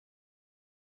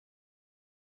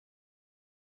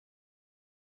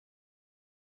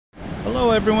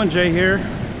Hello everyone, Jay here.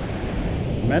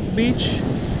 I'm at the beach.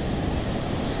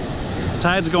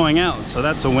 Tide's going out, so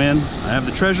that's a win. I have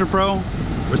the TreasurePro.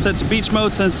 We're set to beach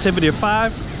mode, sensitivity of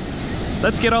 5.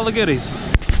 Let's get all the goodies.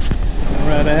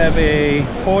 Alright, I have a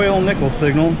foil nickel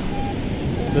signal.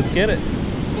 Let's get it.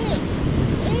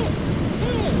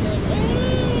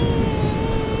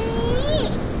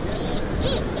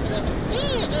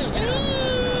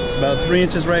 About 3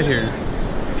 inches right here.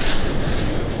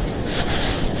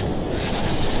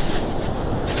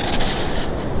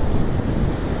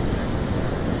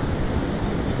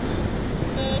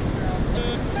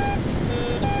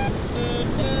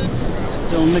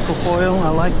 Still nickel foil, I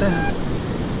like that.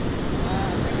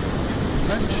 All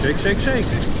right, shake, shake, shake.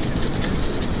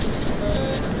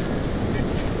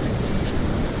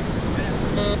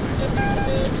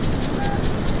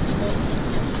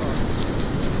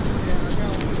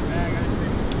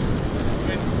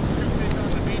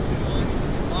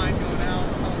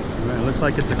 All right, looks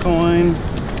like it's a coin.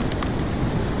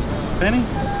 Penny?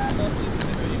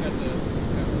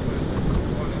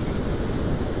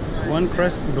 One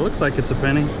crest, it looks like it's a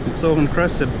penny. It's so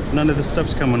encrusted, none of this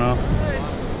stuff's coming off.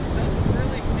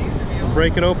 I'll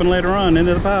break it open later on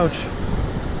into the pouch.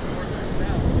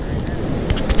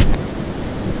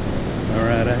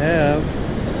 Alright, I have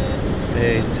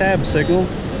a tab signal.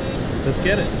 Let's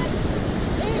get it.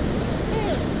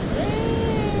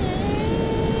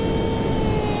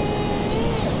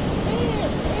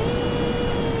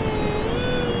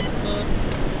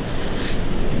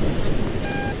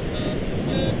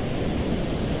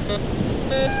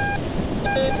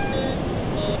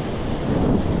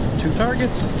 Two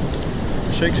targets.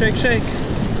 Shake, shake, shake.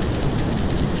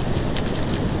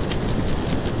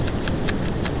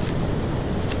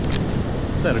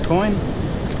 Is that a coin?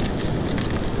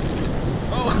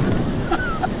 Oh!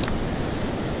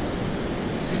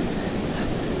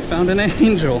 Found an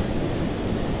angel.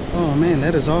 Oh man,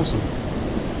 that is awesome.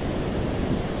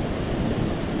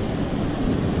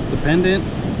 It's a pendant.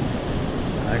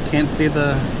 I can't see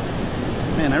the...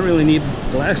 Man, I really need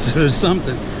glasses or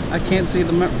something. I can't see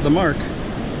the mark.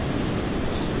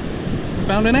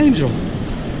 Found an angel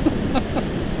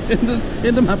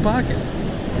into my pocket.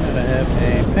 And I have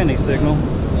a penny signal.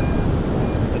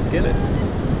 Let's get it.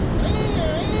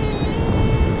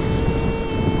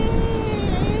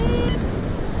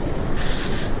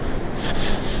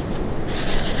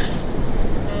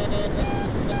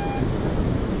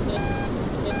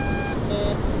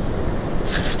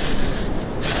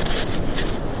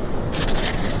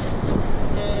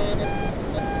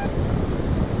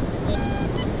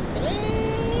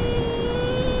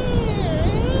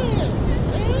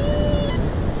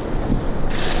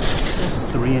 This is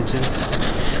 3 inches.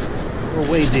 We're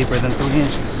way deeper than 3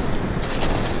 inches.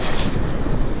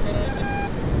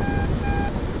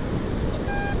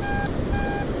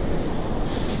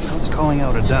 Now it's calling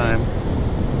out a dime.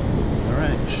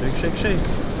 Alright, shake, shake, shake.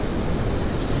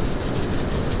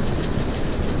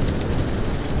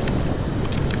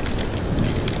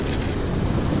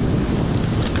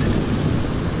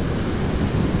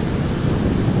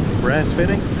 Brass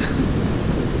fitting?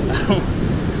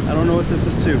 I don't know what this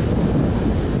is to.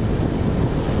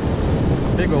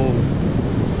 Big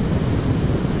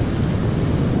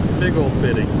old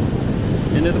fitting.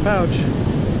 Into the pouch.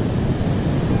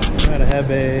 Alright, I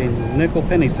have a nickel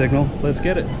penny signal. Let's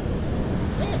get it.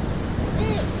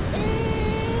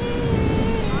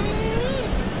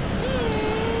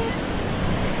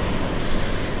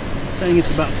 Saying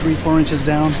it's about 3-4 inches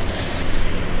down.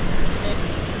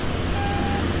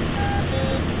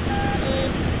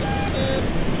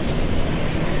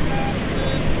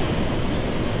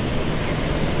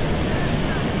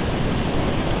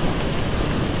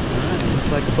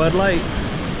 Like a Bud Light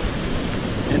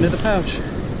into the pouch.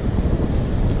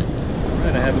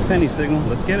 Alright, I have a penny signal.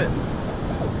 Let's get it.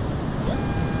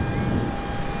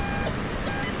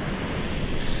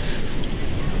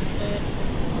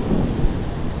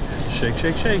 Shake,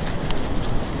 shake, shake.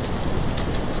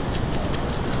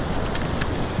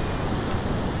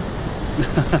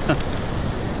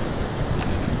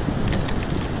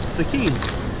 It's a key.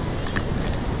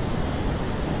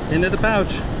 Into the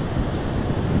pouch.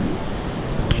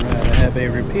 Alright, I have a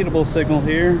repeatable signal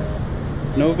here.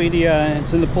 No VDI,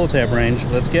 it's in the pull tab range.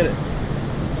 Let's get it.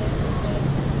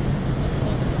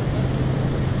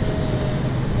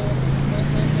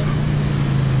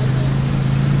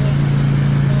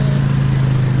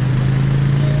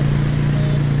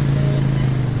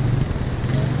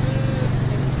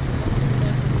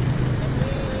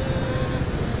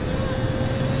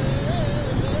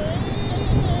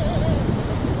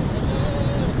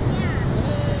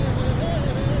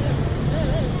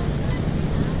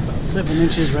 7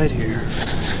 inches right here.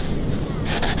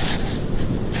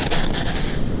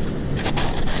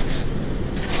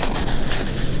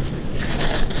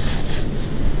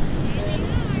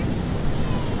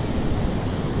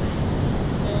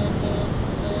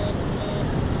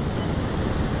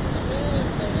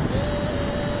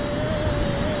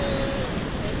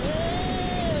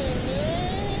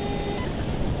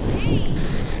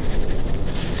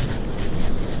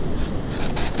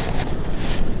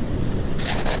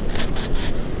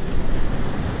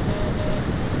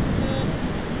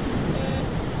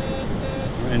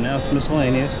 And now it's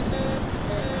miscellaneous.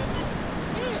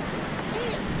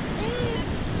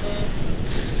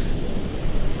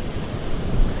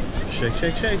 Shake,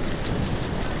 shake, shake.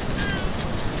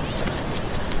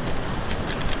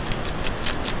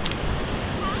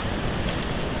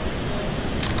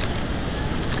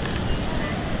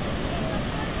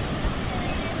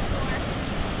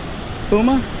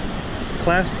 Puma?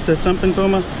 Clasp to something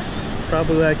Puma?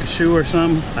 Probably like a shoe or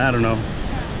something. I don't know.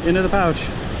 Into the pouch.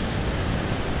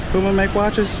 Puma make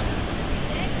watches?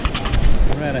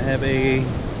 Alright, I have a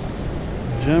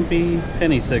jumpy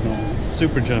penny signal.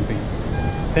 Super jumpy.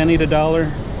 Penny to dollar.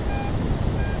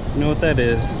 You know what that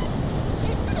is.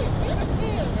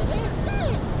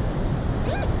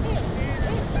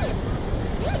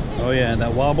 Oh yeah,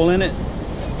 that wobble in it.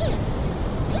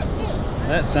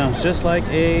 That sounds just like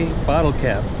a bottle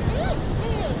cap.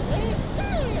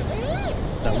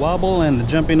 That wobble and the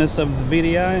jumpiness of the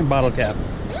VDI bottle cap.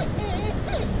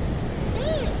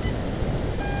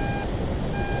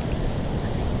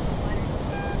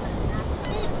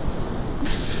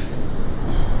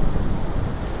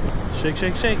 Shake,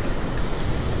 shake, shake.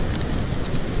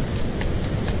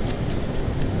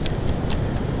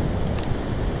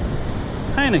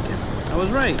 Heineken. I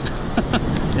was right.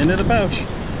 Into the pouch.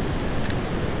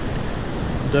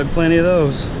 Dug plenty of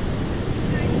those.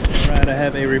 Alright, I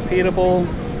have a repeatable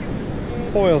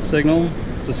foil signal.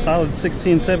 It's a solid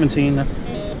 16-17.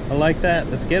 I like that.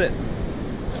 Let's get it.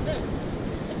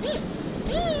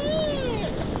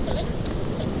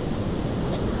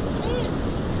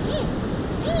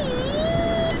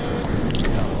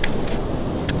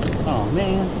 Oh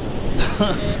man.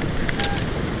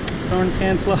 Darn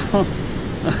cancel.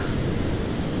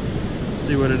 Let's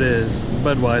see what it is.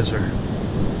 Budweiser.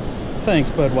 Thanks,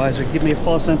 Budweiser. Give me a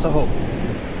false sense of hope.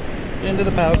 Into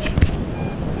the pouch.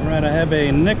 Alright, I have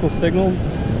a nickel signal.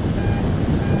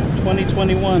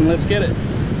 2021. Let's get it.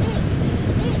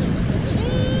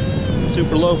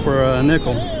 Super low for a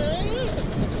nickel.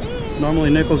 Normally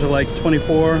nickels are like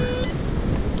 24,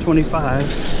 25.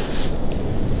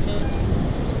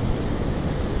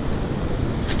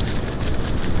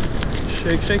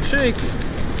 Shake, shake, shake.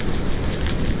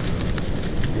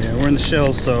 Yeah, we're in the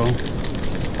shells, so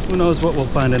who knows what we'll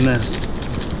find in this.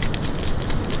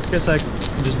 Guess I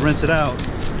can just rinse it out.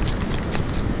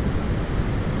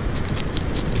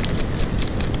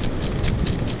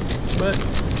 But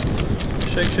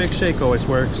shake, shake, shake always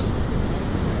works.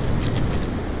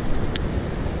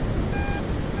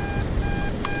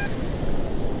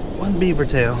 One beaver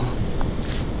tail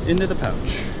into the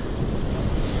pouch.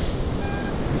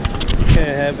 Okay,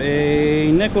 I have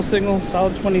a nickel signal,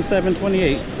 solid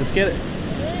 27-28. Let's get it.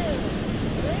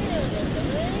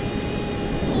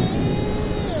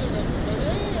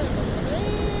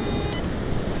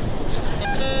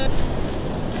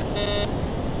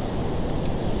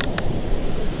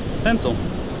 Pencil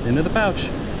into the pouch.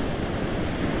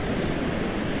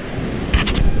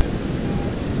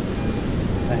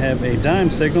 I have a dime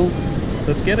signal.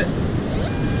 Let's get it.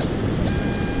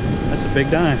 That's a big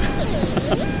dime.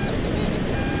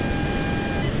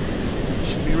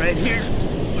 Should be right here.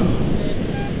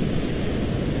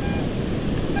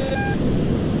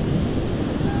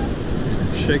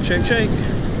 Shake, shake, shake.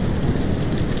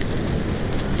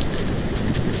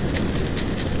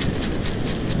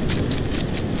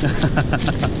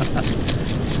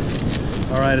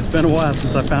 Alright, it's been a while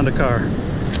since I found a car.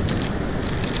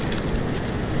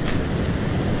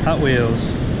 Hot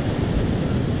Wheels.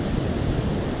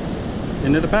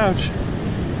 Into the pouch.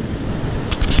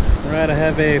 Alright, I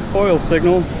have a foil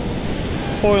signal.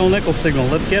 Foil nickel signal.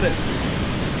 Let's get it.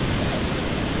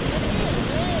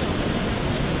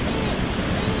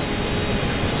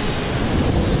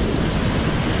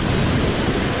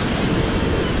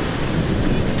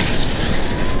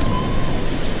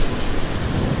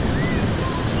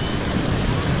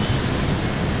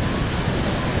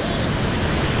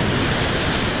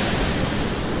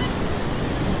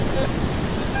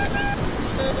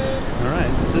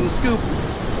 It's in the scoop.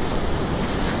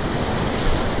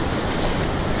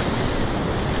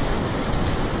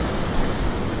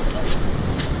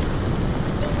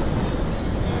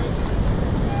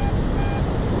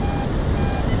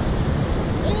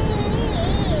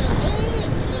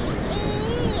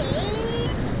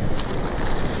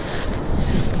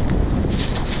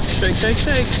 shake,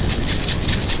 shake.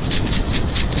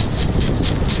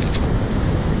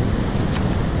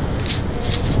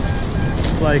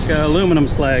 Like aluminum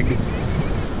slag.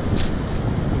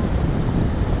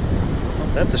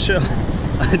 Oh, that's a shell.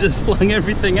 I just flung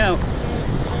everything out.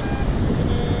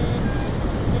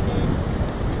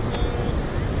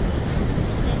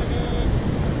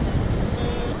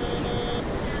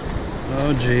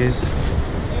 Oh geez.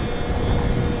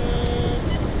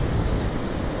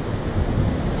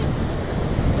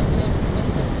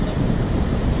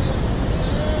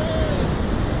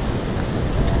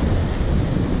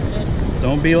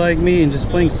 Don't be like me and just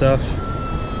fling stuff.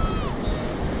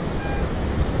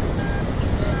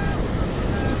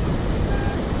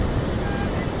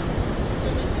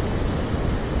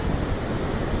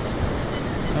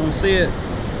 I don't see it.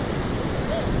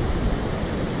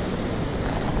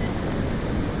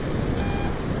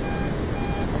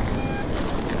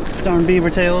 Darn beaver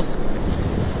tails.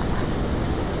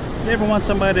 You ever want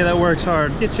somebody that works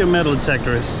hard, get you a metal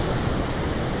detectorist.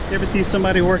 You ever see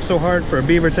somebody work so hard for a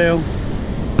beaver tail?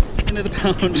 Into the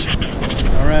pouch.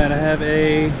 Alright, I have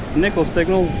a nickel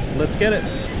signal. Let's get it.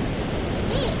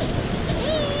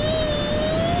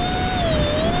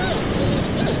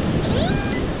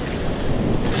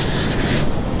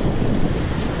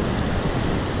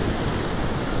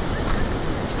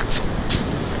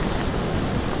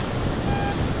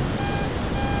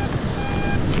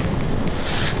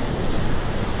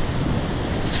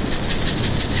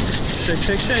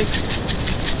 Shake, shake, shake.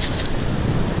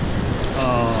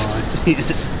 Oh, I see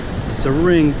it. It's a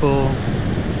ring pull.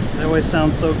 That always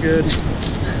sounds so good.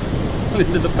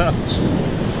 Into the pouch.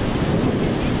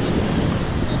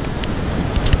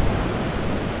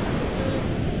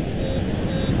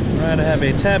 Alright, I have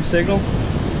a tab signal.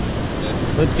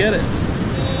 Let's get it.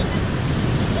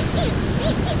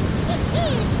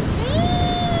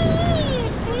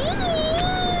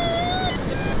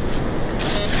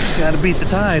 Gotta beat the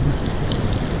tide.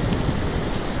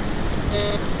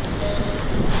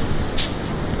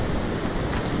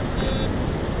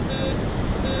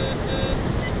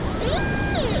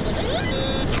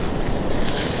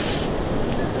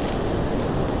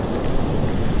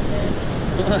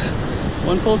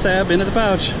 One pull tab into the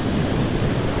pouch.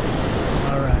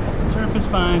 Alright, surface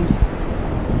find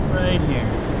right here.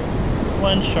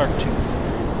 One shark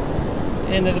tooth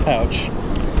into the pouch.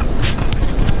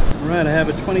 Alright, I have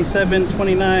a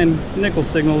 2729 nickel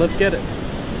signal. Let's get it.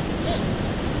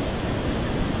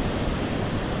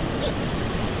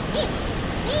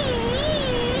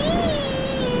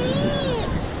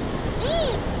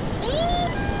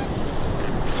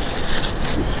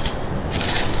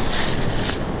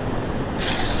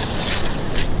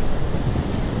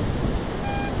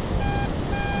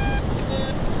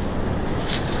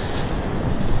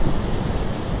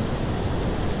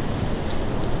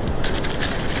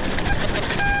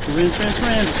 Rinse, rinse,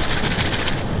 rinse.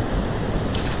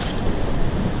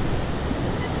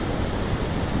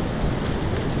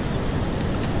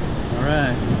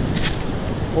 Alright.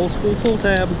 Old school pull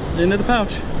tab into the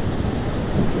pouch.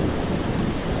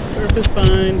 Surface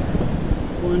find.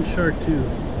 One shark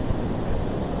tooth.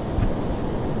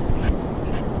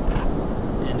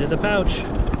 Into the pouch.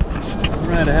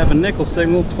 Alright, I have a nickel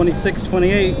signal,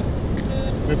 2628.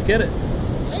 Let's get it.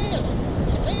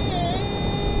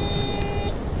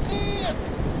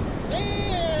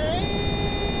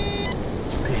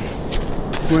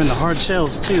 We're in the hard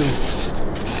shells too.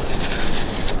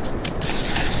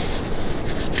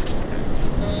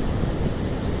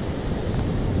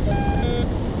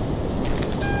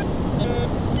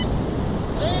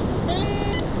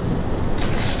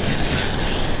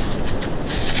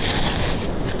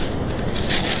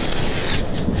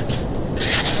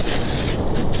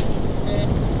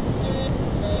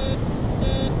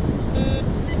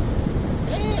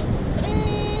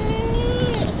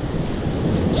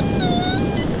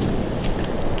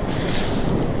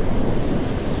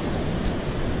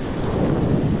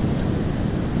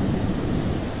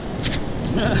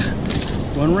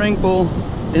 One ring pull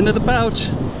into the pouch.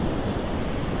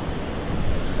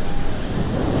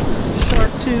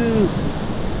 Shark tooth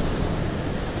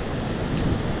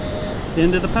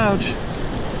into the pouch.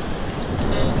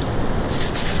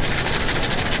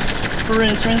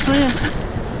 Rinse, rinse, rinse.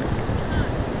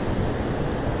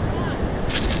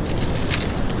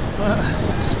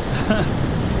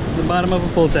 The bottom of a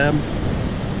pull tab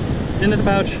into the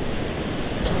pouch.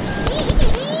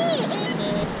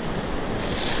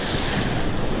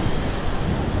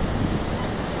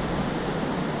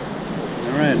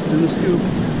 Alright, it's in the scoop.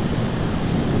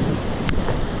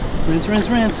 Rinse, rinse,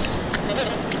 rinse.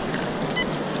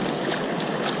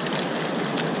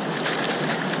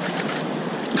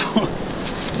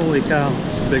 Holy cow,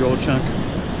 big old chunk.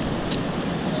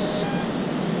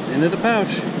 Into the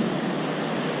pouch.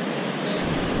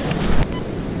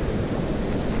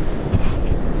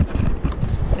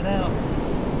 Get out.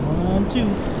 One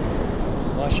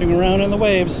tooth. Washing around in the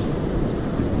waves.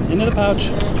 Into the pouch.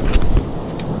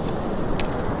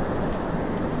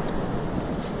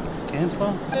 Can's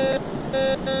full? Yep.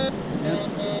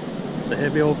 It's a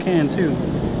heavy old can too.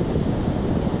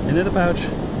 Into the pouch.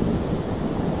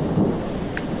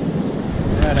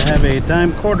 Alright, I have a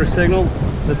dime quarter signal.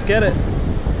 Let's get it.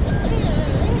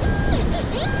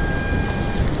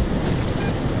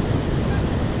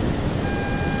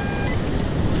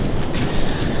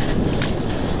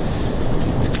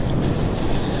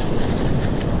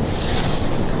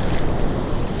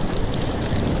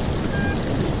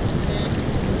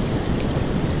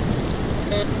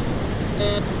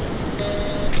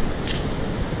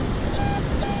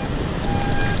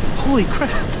 Holy crap!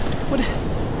 What is...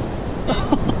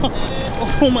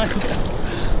 Oh my god!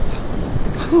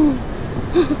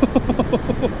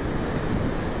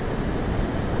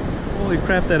 Holy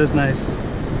crap, that is nice.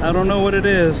 I don't know what it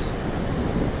is,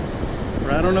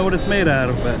 or I don't know what it's made out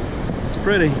of, but it's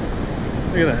pretty.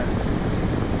 Look at that.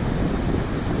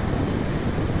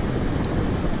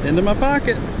 Into my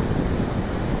pocket.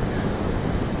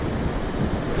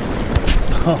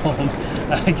 Oh,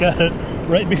 I got it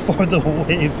right before the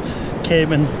wave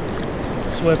came and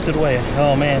swept it away.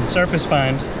 Oh man, surface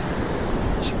find.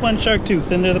 Just one shark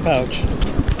tooth into the pouch.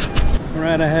 All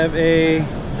right, I have a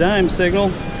dime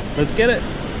signal. Let's get it.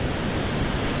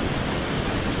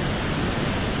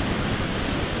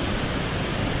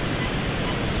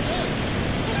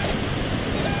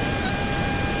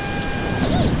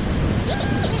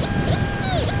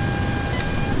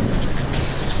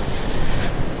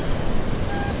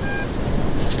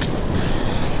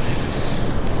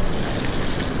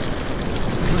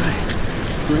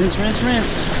 Rinse, rinse,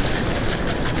 rinse.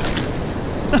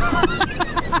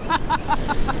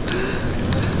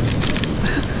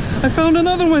 I found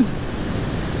another one.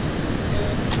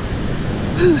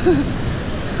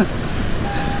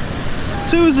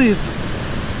 Twosies.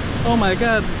 Oh my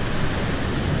god.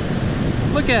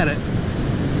 Look at it.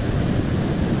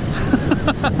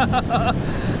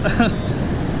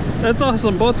 That's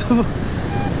awesome. Both of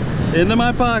them into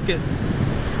my pocket.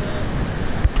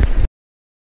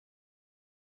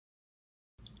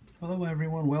 Hello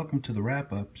everyone, welcome to the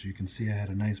wrap-up. As you can see, I had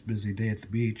a nice busy day at the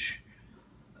beach.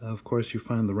 Of course, you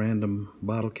find the random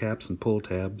bottle caps and pull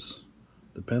tabs.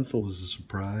 The pencil was a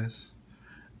surprise.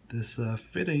 This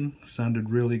fitting sounded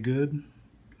really good.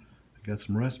 I got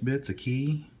some rust bits, a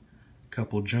key, a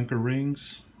couple junker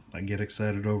rings. I get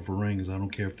excited over rings. I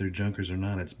don't care if they're junkers or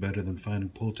not. It's better than finding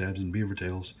pull tabs and beaver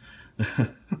tails.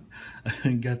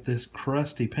 I got this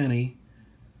crusty penny.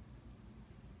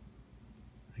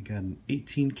 I got an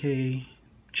 18K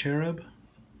cherub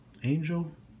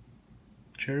angel,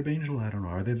 I don't know,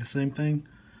 are they the same thing?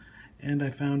 And I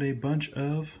found a bunch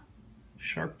of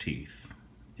shark teeth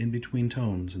in between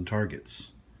tones and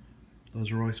targets.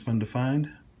 Those are always fun to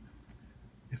find.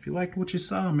 If you liked what you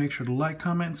saw, make sure to like,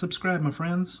 comment, and subscribe, my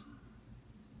friends.